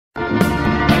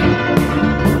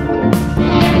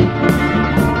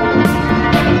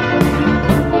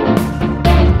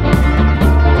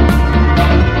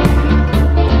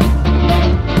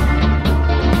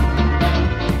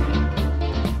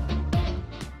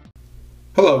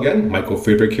Hello again, Michael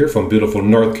Friedrich here from beautiful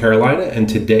North Carolina, and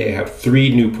today I have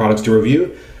 3 new products to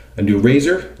review: a new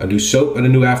razor, a new soap, and a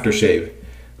new aftershave.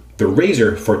 The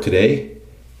razor for today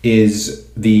is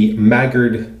the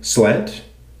Maggard Slant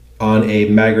on a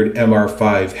Maggard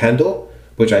MR5 handle,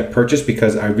 which I purchased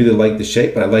because I really like the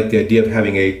shape and I like the idea of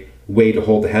having a way to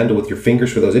hold the handle with your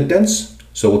fingers for those indents.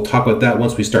 So we'll talk about that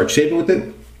once we start shaving with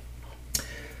it.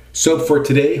 Soap for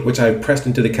today, which I've pressed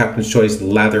into the Captain's Choice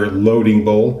lather loading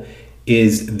bowl,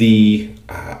 is the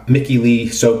Mickey Lee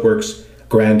Soapworks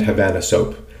Grand Havana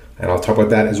soap. And I'll talk about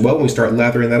that as well when we start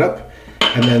lathering that up.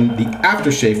 And then the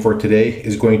aftershave for today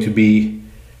is going to be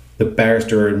the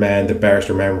Barrister and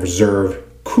Mann Reserve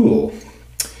Cool.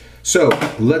 So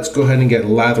let's go ahead and get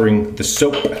lathering the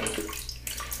soap.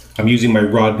 I'm using my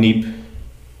Rodney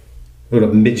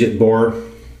little midget boar.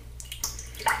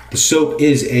 The soap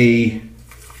is a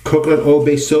coconut oil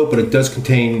based soap, but it does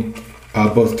contain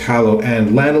both tallow and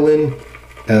lanolin,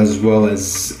 as well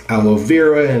as aloe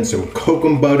vera and some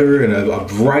cocoa butter and a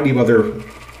variety of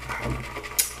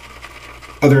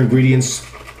other ingredients.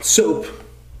 Soap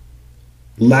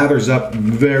lathers up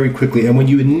very quickly, and when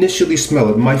you initially smell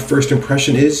it, my first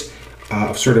impression is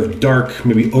sort of dark,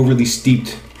 maybe overly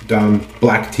steeped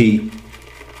black tea.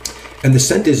 And the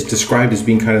scent is described as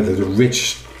being kind of the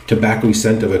rich tobacco-y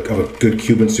scent of a good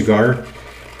Cuban cigar.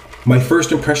 My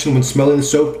first impression when smelling the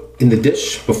soap in the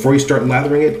dish before you start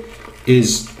lathering it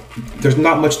is there's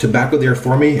not much tobacco there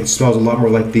for me. It smells a lot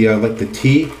more like the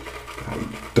tea.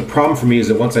 The problem for me is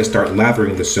that once I start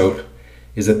lathering the soap,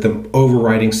 is that the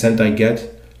overriding scent I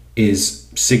get is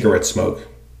cigarette smoke,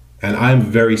 and I'm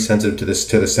very sensitive to the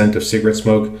scent of cigarette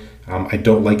smoke. I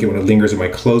don't like it when it lingers in my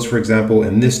clothes, for example.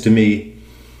 And this, to me,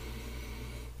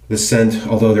 the scent,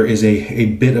 although there is a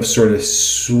bit of sort of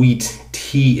sweet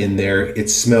tea in there,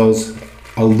 it smells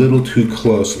a little too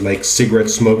close like cigarette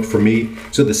smoke for me.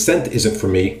 So the scent isn't for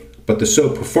me, but the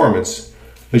soap performance,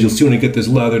 as you'll see when I get this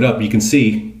lathered up, you can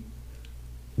see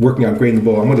working out great in the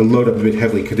bowl. I'm going to load up a bit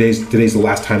heavily. Today's the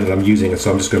last time that I'm using it, so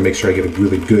I'm just going to make sure I get a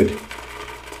really good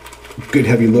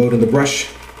heavy load on the brush.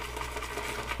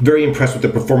 Very impressed with the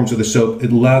performance of the soap.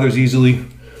 It lathers easily,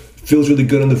 feels really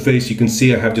good on the face. You can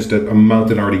see I have just a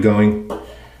mountain already going.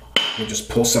 I'll just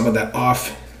pull some of that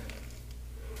off.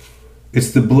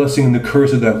 It's the blessing and the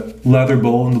curse of that lather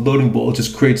bowl and the loading bowl. It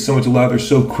just creates so much lather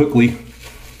so quickly.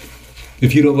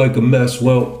 If you don't like a mess,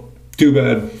 well, too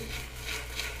bad.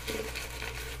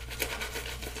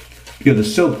 Yeah, the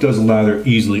soap does lather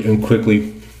easily and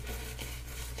quickly,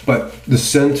 but the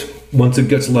scent, once it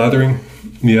gets lathering,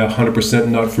 yeah, 100%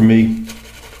 not for me.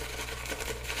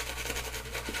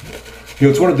 You know,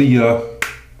 it's one of the,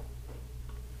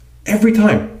 every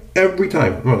time,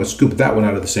 I'm gonna scoop that one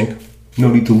out of the sink. No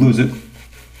need to lose it.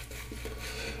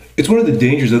 It's one of the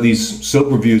dangers of these soap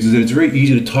reviews is that it's very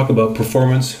easy to talk about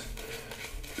performance.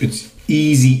 It's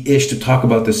easy-ish to talk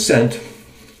about the scent.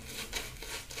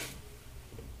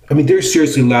 I mean, there's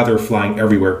seriously lather flying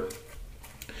everywhere.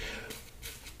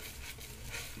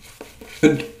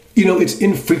 And, you know, it's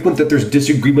infrequent that there's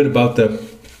disagreement about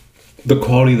the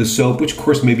quality of the soap, which of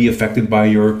course may be affected by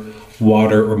your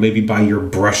water or maybe by your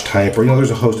brush type, or, you know,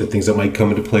 there's a host of things that might come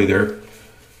into play there.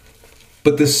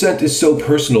 But the scent is so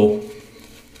personal.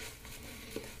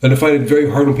 And I find it very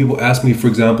hard when people ask me, for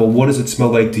example, what does it smell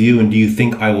like to you and do you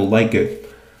think I will like it?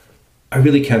 I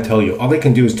really can't tell you. All I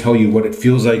can do is tell you what it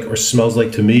feels like or smells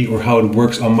like to me or how it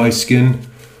works on my skin.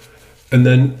 And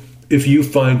then if you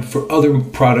find for other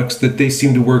products that they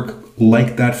seem to work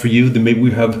like that for you, then maybe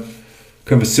we have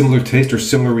kind of a similar taste or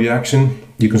similar reaction.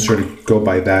 You can sort of go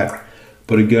by that.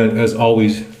 But again, as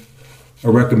always, I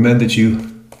recommend that you,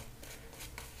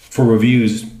 for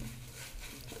reviews,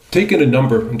 take in a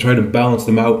number and try to balance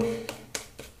them out.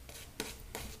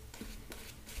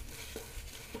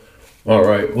 All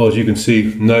right, well, as you can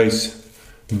see, nice,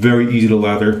 very easy to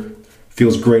lather,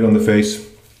 feels great on the face.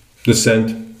 The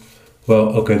scent, well,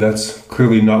 okay, that's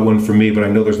clearly not one for me, but I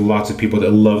know there's lots of people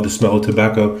that love the smell of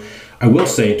tobacco. I will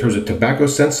say, in terms of tobacco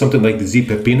scents, something like the Z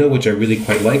Pepino, which I really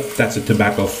quite like, that's a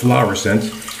tobacco flower scent.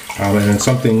 And then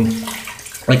something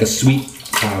like a sweet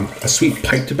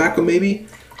pipe tobacco, maybe?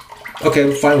 Okay,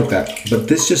 I'm fine with that. But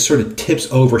this just sort of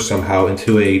tips over somehow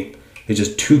into it's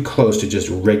just too close to just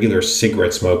regular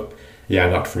cigarette smoke. Yeah,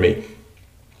 not for me.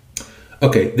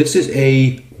 Okay, this is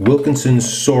a Wilkinson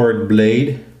Sword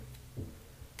blade.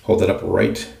 Hold that up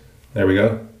right. There we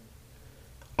go.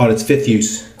 On its 5th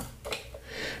use.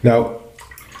 Now,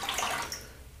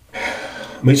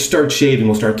 when we start shaving,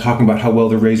 we'll start talking about how well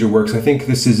the razor works. I think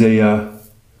this is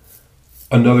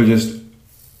another just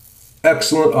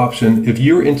excellent option if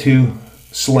you're into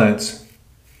slants,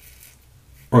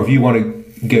 or if you want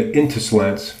to get into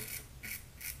slants.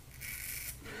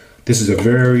 This is a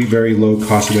very, very low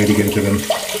cost way to get into them.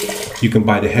 You can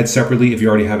buy the head separately if you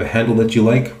already have a handle that you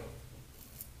like.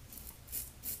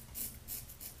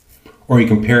 Or you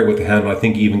can pair it with the handle. I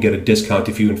think you even get a discount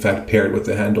if you in fact pair it with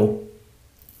the handle.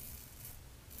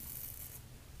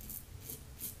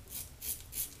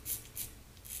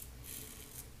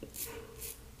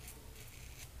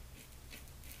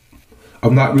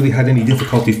 I've not really had any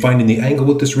difficulty finding the angle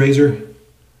with this razor.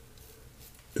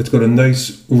 It's got a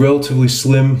nice, relatively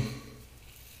slim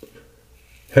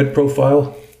head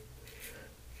profile.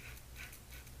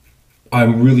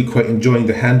 I'm really quite enjoying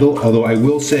the handle, although I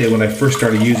will say when I first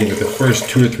started using it, the first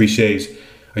 2 or 3 shaves,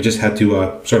 I just had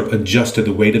to sort of adjust to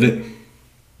the weight of it.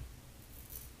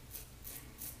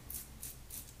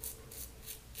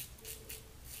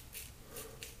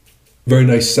 Very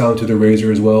nice sound to the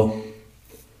razor as well.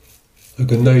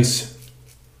 Like a nice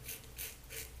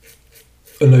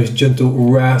gentle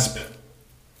rasp.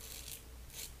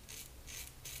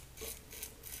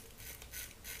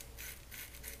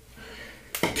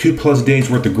 +2 days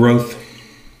worth of growth.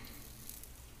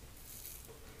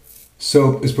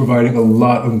 Soap is providing a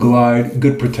lot of glide,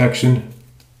 good protection.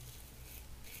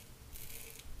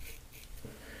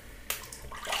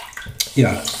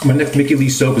 Yeah, my next Mickey Lee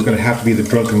soap is going to have to be the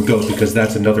Drunken Goat, because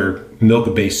that's another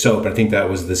milk-based soap. I think that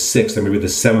was the 6th or maybe the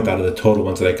 7th out of the total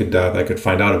ones that I could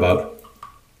find out about.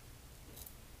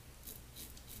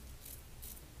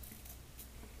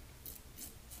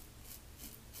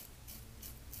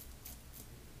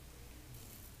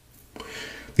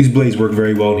 These blades work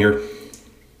very well in here.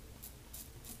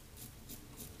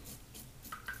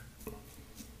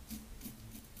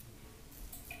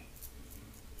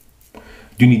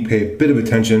 Do need to pay a bit of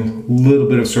attention. A little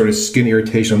bit of sort of skin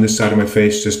irritation on this side of my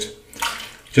face.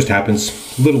 Just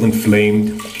happens. A little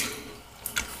inflamed.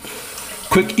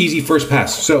 Quick, easy first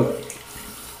pass. So,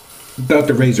 about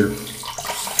the razor,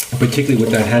 particularly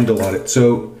with that handle on it.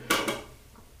 So,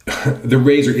 the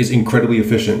razor is incredibly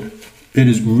efficient. It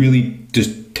is really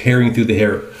just tearing through the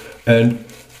hair. And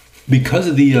because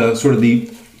of the sort of the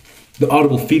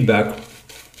audible feedback,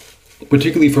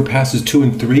 particularly for passes 2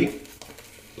 and 3,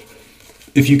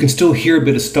 if you can still hear a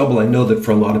bit of stubble, I know that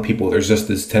for a lot of people, there's just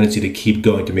this tendency to keep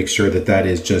going to make sure that that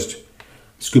is just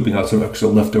scooping out some extra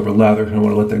leftover lather. I don't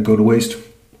want to let that go to waste.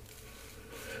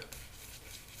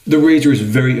 The razor is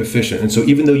very efficient, and so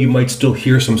even though you might still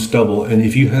hear some stubble, and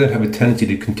if you have a tendency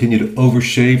to continue to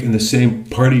overshave in the same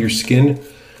part of your skin,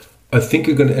 I think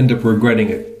you're going to end up regretting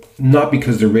it. Not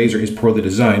because the razor is poorly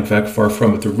designed, in fact, far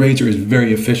from it. The razor is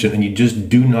very efficient, and you just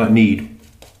do not need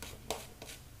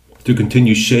to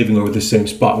continue shaving over the same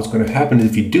spot. What's going to happen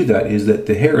if you do that is that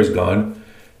the hair is gone,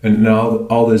 and now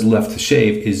all that is left to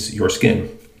shave is your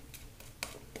skin.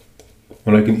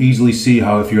 And I can easily see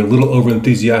how if you're a little over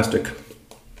enthusiastic,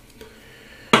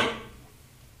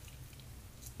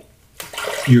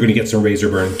 you're going to get some razor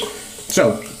burn.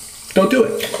 So, don't do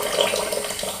it.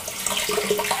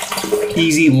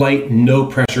 Easy, light, no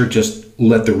pressure, just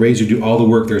let the razor do all the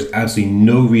work. There's absolutely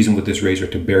no reason with this razor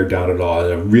to bear down at all.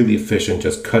 It's really efficient,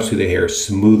 just cuts through the hair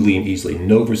smoothly and easily.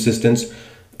 No resistance.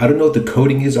 I don't know what the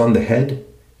coating is on the head,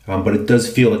 but it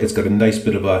does feel like it's got a nice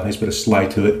bit of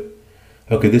slide to it.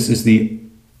 Okay, this is the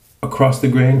across the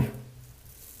grain.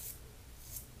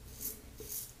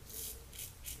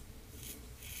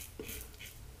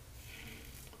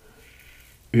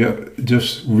 Yeah,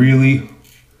 just really,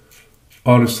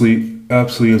 honestly,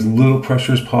 absolutely as little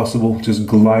pressure as possible. Just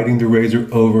gliding the razor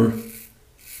over.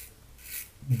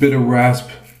 Bit of rasp.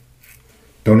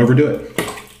 Don't overdo it.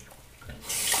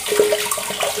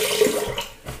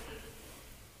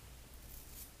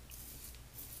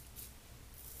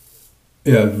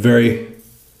 Yeah, very,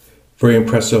 very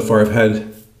impressed so far. I've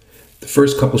had the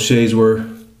first couple shaves were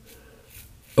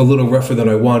a little rougher than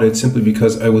I wanted, simply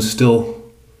because I was still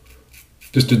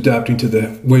just adapting to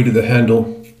the weight of the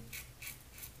handle.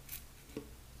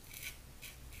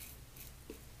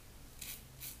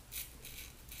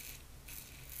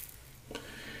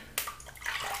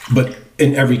 But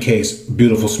in every case,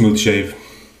 beautiful smooth shave.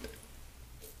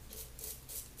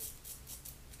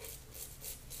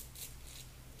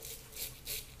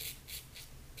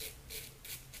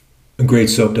 A great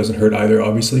soap doesn't hurt either,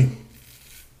 obviously.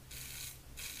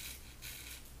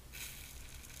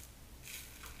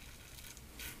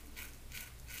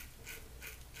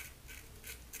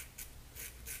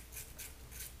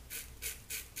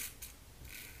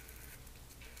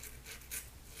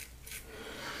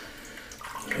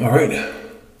 All right.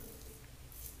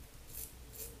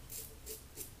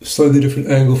 Slightly different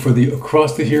angle for the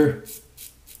across the here,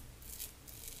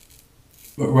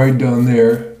 but right down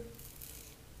there,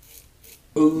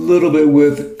 a little bit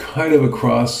width, kind of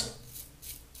across.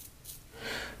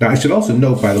 Now, I should also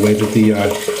note, by the way, that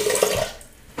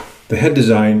the head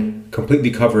design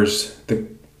completely covers the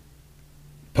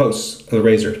posts of the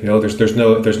razor. You know, there's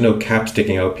no cap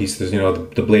sticking out pieces. You know,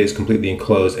 the blade is completely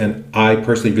enclosed, and I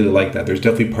personally really like that. There's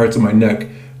definitely parts of my neck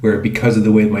where, because of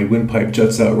the way my windpipe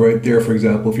juts out right there, for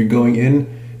example, if you're going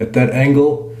in at that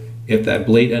angle, if that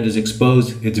blade end is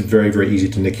exposed, it's very, very easy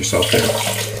to nick yourself there.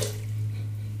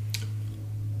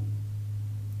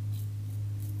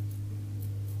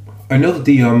 I know that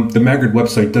the Maggard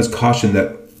website does caution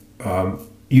that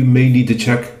you may need to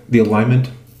check the alignment.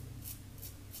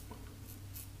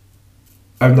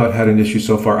 I've not had an issue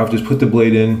so far. I've just put the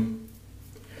blade in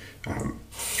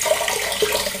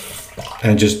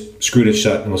and just screwed it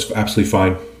shut and was absolutely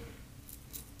fine.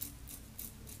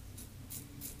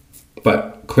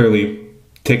 But clearly,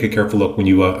 take a careful look when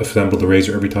you assemble the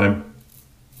razor every time.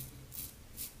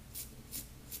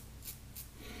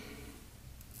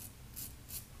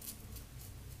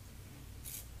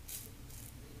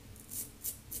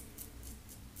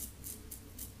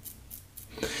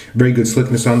 Very good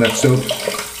slickness on that soap.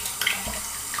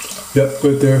 Yep,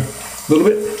 right there. A little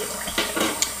bit.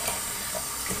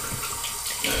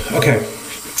 Okay.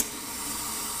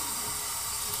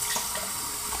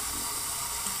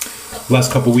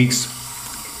 Last couple weeks,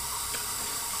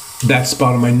 that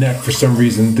spot on my neck, for some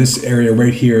reason, this area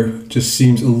right here just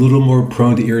seems a little more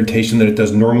prone to irritation than it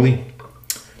does normally.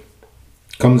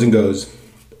 Comes and goes.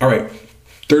 All right,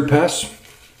 third pass.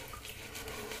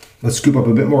 Let's scoop up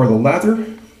a bit more of the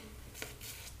lather.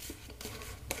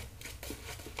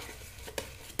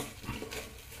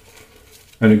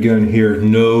 And again here,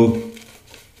 no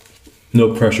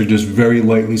pressure, just very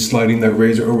lightly sliding that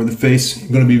razor over the face.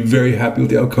 I'm going to be very happy with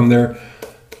the outcome there,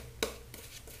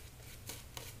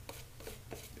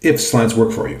 if slants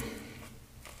work for you.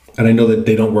 And I know that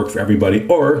they don't work for everybody,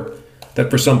 or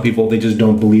that for some people, they just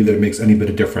don't believe that it makes any bit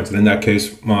of difference. And in that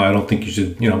case, well, I don't think you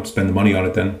should, spend the money on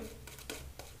it then.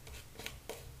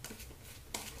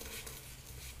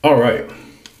 All right,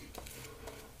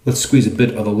 let's squeeze a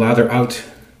bit of the lather out.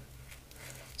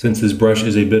 Since this brush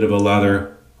is a bit of a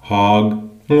lather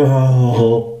hog.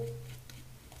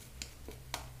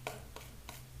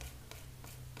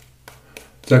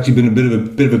 It's actually been a bit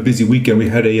of a busy weekend. We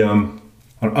had an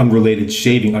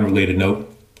unrelated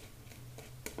note.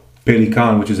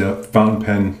 Pelican, which is a fountain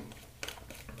pen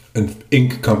and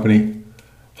ink company,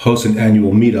 hosts an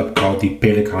annual meetup called the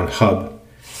Pelican Hub,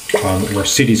 where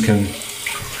cities can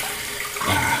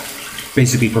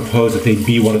basically propose that they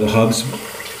be one of the hubs.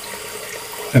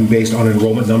 And based on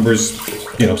enrollment numbers,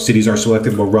 cities are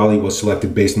selected. Well, Raleigh was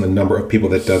selected based on the number of people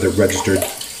that registered.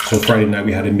 So Friday night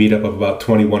we had a meetup of about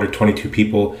 21 or 22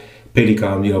 people.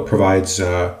 Pelican, provides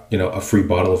a free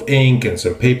bottle of ink and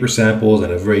some paper samples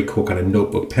and a very cool kind of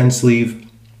notebook pen sleeve.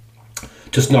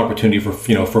 Just an opportunity for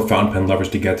for fountain pen lovers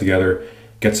to get together,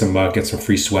 get some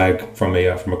free swag from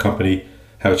a company,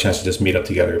 have a chance to just meet up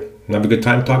together and have a good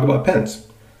time to talk about pens.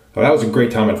 Well, that was a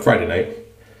great time on Friday night.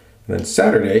 And then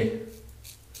Saturday,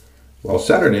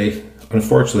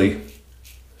 unfortunately,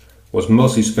 was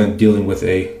mostly spent dealing with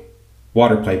a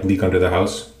water pipe leak under the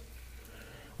house,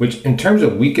 which in terms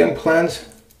of weekend plans,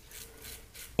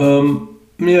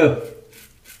 yeah,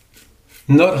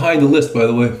 not high on the list, by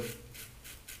the way.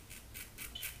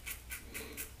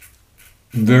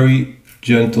 Very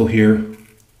gentle here.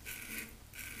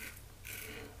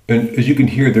 And as you can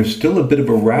hear, there's still a bit of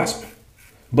a rasp,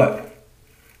 but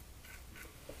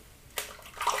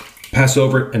pass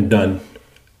over it and done,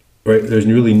 right? There's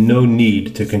really no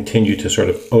need to continue to sort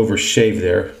of overshave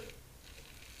there.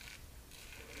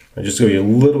 I'm just going to be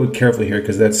a little bit careful here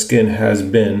because that skin has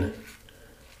been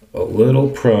a little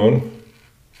prone.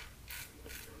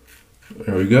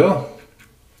 There we go.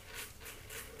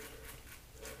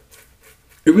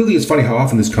 It really is funny how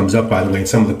often this comes up, by the way, in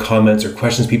some of the comments or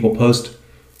questions people post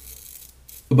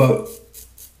about,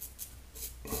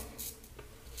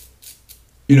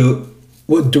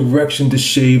 what direction to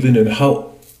shave in and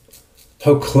how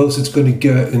close it's going to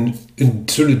get and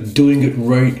sort of doing it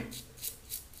right.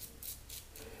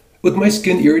 With my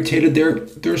skin irritated,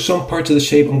 there are some parts of the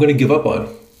shave I'm going to give up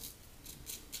on.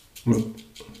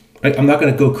 I'm not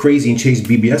going to go crazy and chase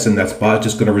BBS in that spot. It's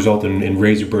just going to result in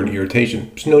razor burn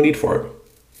irritation. There's no need for it.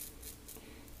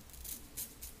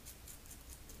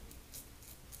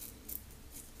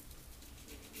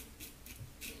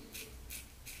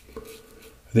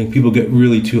 I think people get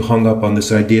really too hung up on this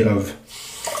idea of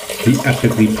the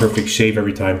epically perfect shave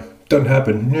every time. Doesn't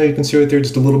happen. You can see right there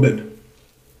just a little bit.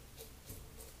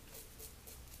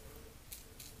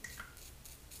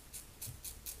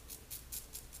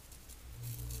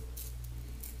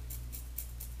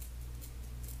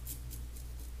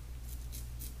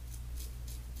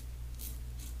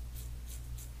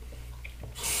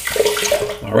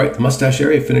 All right, the mustache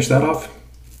area, finish that off.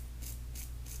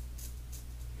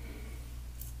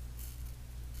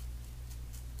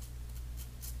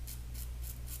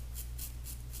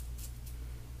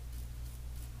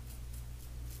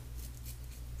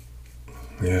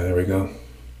 Yeah, there we go.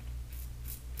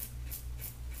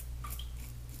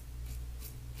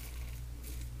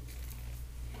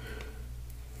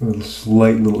 A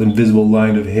slight little invisible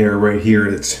line of hair right here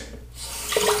that's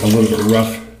a little bit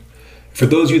rough. For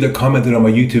those of you that commented on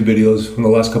my YouTube videos in the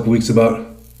last couple weeks about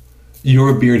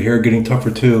your beard hair getting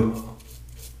tougher too,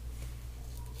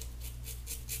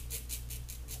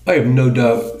 I have no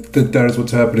doubt that that is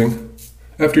what's happening.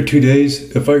 After 2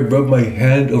 days, if I rub my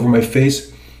hand over my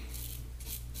face,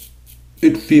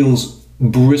 it feels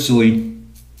bristly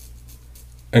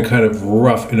and kind of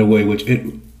rough in a way, which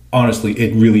it honestly,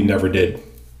 it really never did.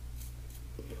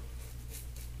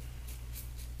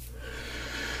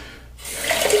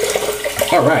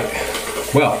 All right,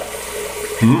 well,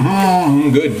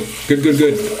 good.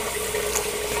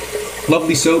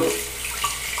 Lovely soap,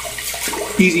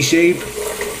 easy shave.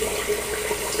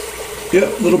 Yeah,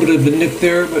 a little bit of a nick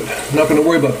there, but I'm not gonna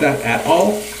worry about that at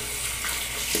all.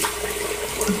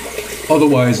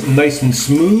 Otherwise, nice and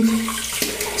smooth.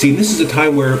 See, this is a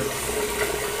time where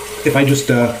if I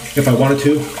wanted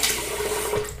to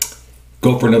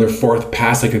go for another fourth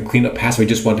pass, like a cleanup pass, where I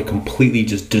just want to completely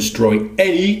just destroy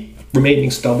any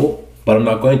remaining stubble, but I'm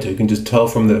not going to. You can just tell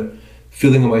from the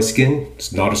feeling of my skin,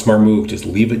 it's not a smart move. Just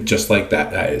leave it just like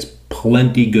that. That is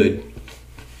plenty good.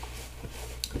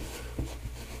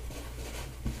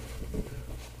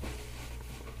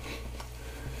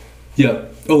 Yeah,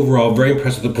 overall, very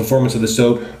impressed with the performance of the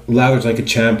soap. Lathers like a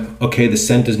champ. Okay, the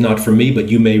scent is not for me, but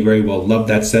you may very well love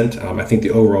that scent. I think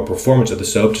the overall performance of the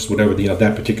soap, just whatever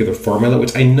that particular formula,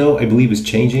 which I believe is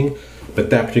changing, but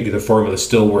that particular formula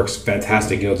still works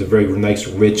fantastic. It's a very nice,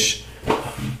 rich,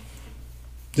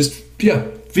 just, yeah,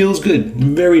 feels good.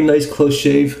 Very nice close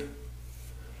shave.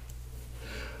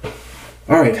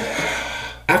 All right,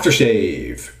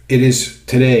 aftershave. It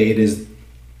is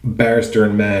Barrister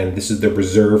and Mann. This is the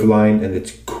Reserve line, and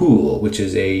it's Cool, which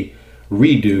is a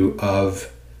redo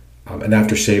of an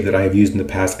aftershave that I have used in the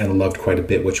past and loved quite a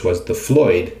bit, which was the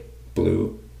Floyd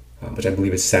Blue, which I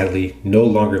believe is sadly no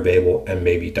longer available and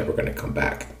maybe never going to come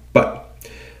back. But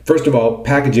first of all,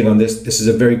 packaging on this is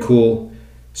a very cool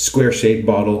square shaped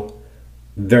bottle,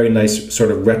 very nice sort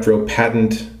of retro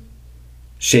patent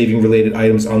shaving related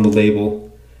items on the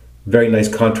label. Very nice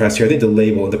contrast here. I think the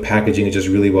label and the packaging is just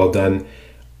really well done.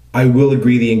 I will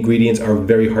agree the ingredients are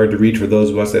very hard to read for those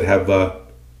of us that have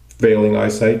failing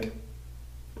eyesight.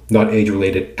 Not age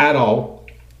related at all.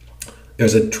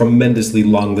 There's a tremendously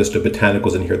long list of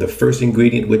botanicals in here. The first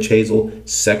ingredient, witch hazel.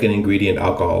 Second ingredient,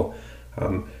 alcohol.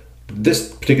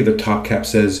 This particular top cap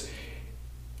says,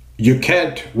 "You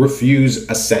can't refuse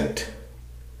a scent."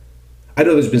 I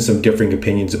know there's been some differing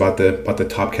opinions about the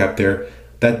top cap there.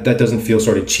 That doesn't feel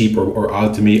sort of cheap or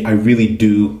odd to me. I really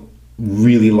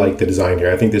like the design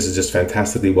here. I think this is just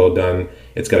fantastically well done.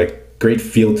 It's got a great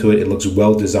feel to it. It looks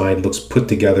well designed, looks put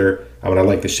together. I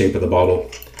like the shape of the bottle.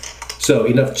 So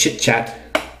enough chit chat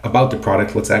about the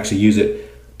product. Let's actually use it.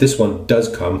 This one does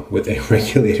come with a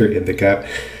regulator in the cap.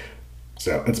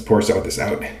 So let's pour some of this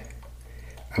out.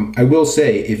 I will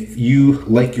say, if you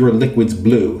like your liquids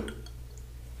blue,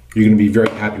 you're going to be very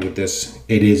happy with this.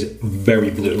 It is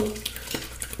very blue.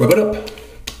 Rub it up.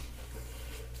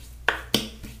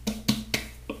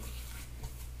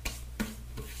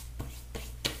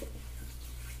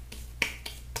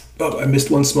 Oh, I missed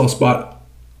one small spot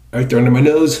right there under my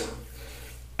nose.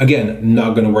 Again,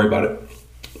 not going to worry about it.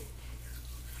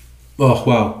 Oh,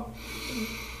 wow.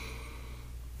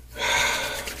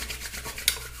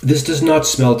 This does not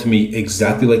smell to me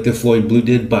exactly like the Floyd Blue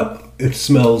did, but it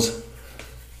smells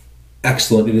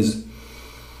excellent. It is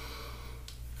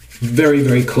very,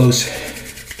 very close.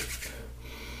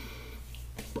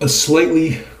 A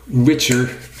slightly richer,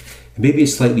 maybe a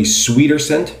slightly sweeter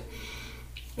scent.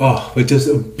 Oh, but just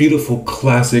a beautiful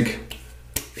classic,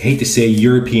 I hate to say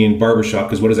European barbershop,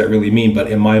 because what does that really mean? But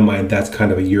in my mind, that's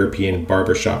kind of a European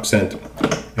barbershop scent,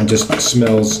 and just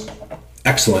smells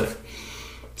excellent.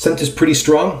 Scent is pretty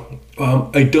strong.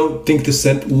 I don't think the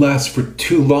scent lasts for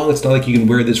too long. It's not like you can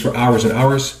wear this for hours and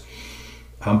hours.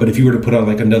 But if you were to put on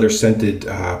like another scented,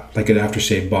 like an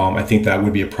aftershave balm, I think that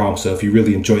would be a problem. So if you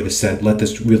really enjoy the scent, let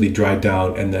this really dry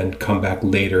down and then come back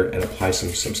later and apply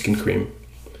some skin cream.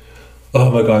 Oh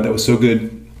my God, that was so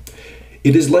good.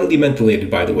 It is lightly mentholated,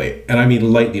 by the way, and I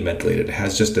mean lightly mentholated. It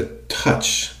has just a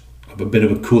touch of a bit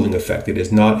of a cooling effect. It is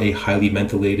not a highly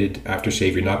mentholated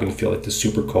aftershave. You're not going to feel like the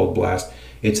super cold blast.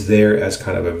 It's there as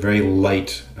kind of a very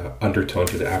light undertone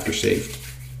to the aftershave.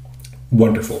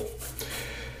 Wonderful.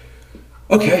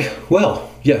 Okay,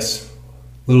 well, yes.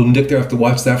 Little Nick there, I have to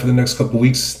watch that for the next couple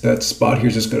weeks. That spot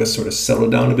here's just got to sort of settle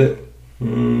down a bit. A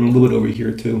little bit over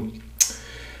here too.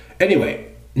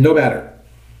 Anyway, no matter.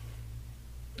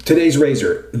 Today's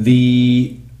razor,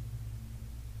 the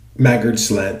Maggard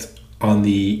Slant on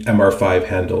the MR5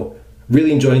 handle.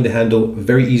 Really enjoying the handle,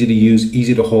 very easy to use,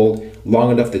 easy to hold,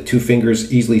 long enough that 2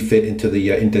 fingers easily fit into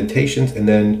the indentations, and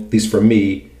then, at least for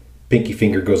me, pinky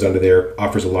finger goes under there,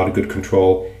 offers a lot of good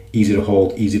control, easy to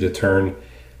hold, easy to turn.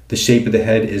 The shape of the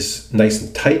head is nice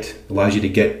and tight, allows you to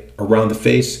get around the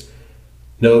face,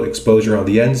 no exposure on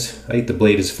the ends, right? The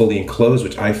blade is fully enclosed,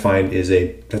 which I find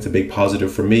that's a big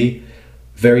positive for me.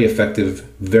 Very effective,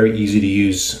 very easy to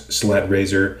use slant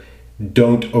razor.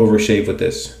 Don't overshave with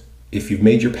this. If you've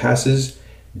made your passes,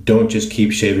 don't just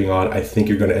keep shaving on. I think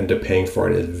you're going to end up paying for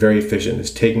it. It's very efficient. It's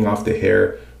taking off the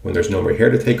hair when there's no more hair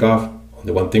to take off.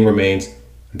 Only one thing remains,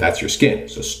 and that's your skin.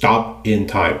 So stop in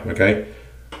time, okay?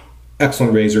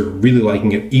 Excellent razor, really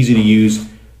liking it, easy to use,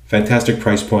 fantastic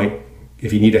price point.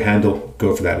 If you need a handle,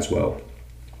 go for that as well.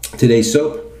 Today's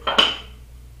soap,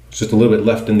 just a little bit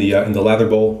left in the lather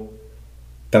bowl.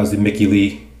 That was the Mickey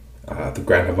Lee, the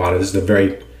Grand Havana. This is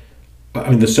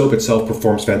the soap itself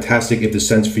performs fantastic. If the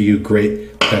scent's for you,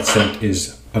 great. That scent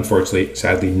is, unfortunately,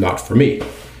 sadly, not for me.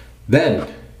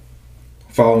 Then,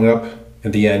 following up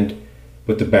at the end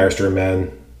with the Barrister and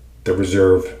Mann, the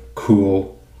Reserve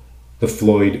Cool, the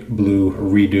Floyd Blue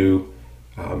Redo,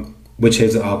 witch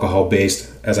hazel alcohol based.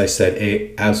 As I said,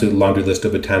 a absolute laundry list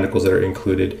of botanicals that are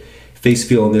included. Face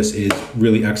feel on this is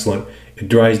really excellent. It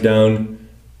dries down.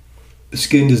 The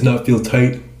skin does not feel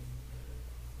tight.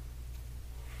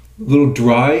 A little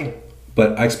dry,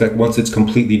 but I expect once it's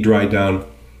completely dried down,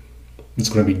 it's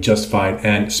going to be just fine.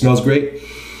 And it smells great.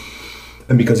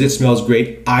 And because it smells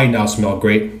great, I now smell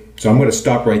great. So I'm going to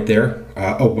stop right there.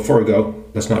 Before we go,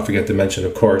 let's not forget to mention,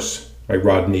 of course, my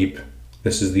Rod Neep.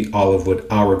 This is the olive wood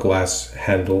hourglass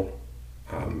handle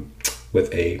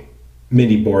with a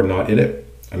mini boar knot in it.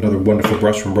 Another wonderful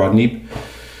brush from Rod Neep.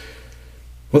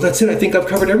 Well, that's it. I think I've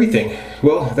covered everything.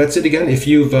 Well, that's it again. If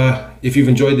you've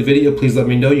enjoyed the video, please let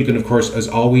me know. You can, of course, as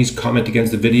always, comment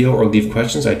against the video or leave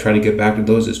questions. I try to get back to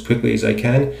those as quickly as I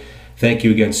can. Thank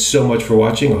you again so much for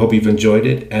watching. I hope you've enjoyed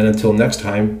it. And until next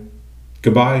time,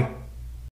 goodbye.